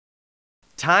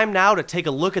Time now to take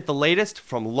a look at the latest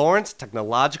from Lawrence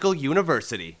Technological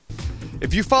University.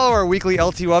 If you follow our weekly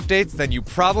LTU updates, then you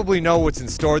probably know what's in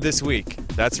store this week.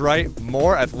 That's right,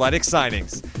 more athletic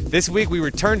signings. This week we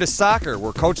return to soccer,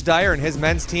 where Coach Dyer and his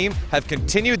men's team have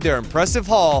continued their impressive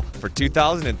haul for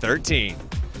 2013.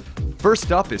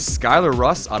 First up is Skyler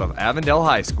Russ out of Avondale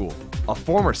High School. A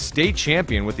former state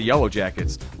champion with the Yellow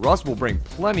Jackets, Russ will bring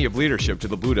plenty of leadership to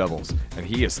the Blue Devils, and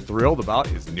he is thrilled about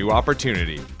his new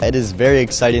opportunity. It is very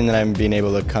exciting that I'm being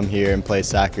able to come here and play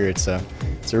soccer. It's a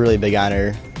really big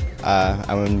honor.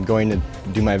 I'm going to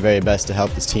do my very best to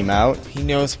help this team out. He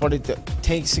knows what it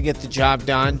takes to get the job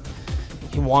done.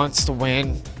 He wants to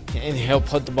win, and he'll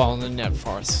put the ball in the net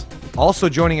for us. Also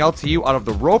joining LTU out of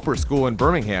the Roeper School in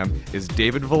Birmingham is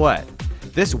David Veillette.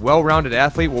 This well-rounded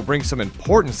athlete will bring some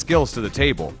important skills to the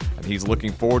table, and he's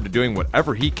looking forward to doing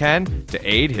whatever he can to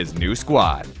aid his new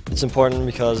squad. It's important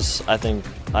because I think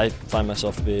I find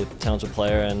myself to be a talented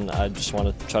player, and I just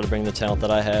want to try to bring the talent that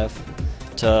I have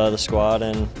to the squad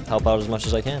and help out as much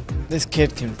as I can. This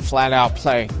kid can flat out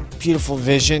play. Beautiful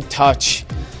vision, touch,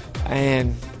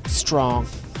 and strong.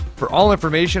 For all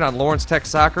information on Lawrence Tech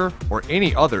soccer or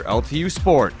any other LTU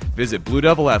sport, visit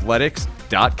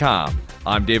BlueDevilAthletics.com.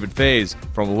 I'm David Faze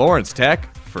from Lawrence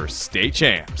Tech for State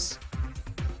Champs.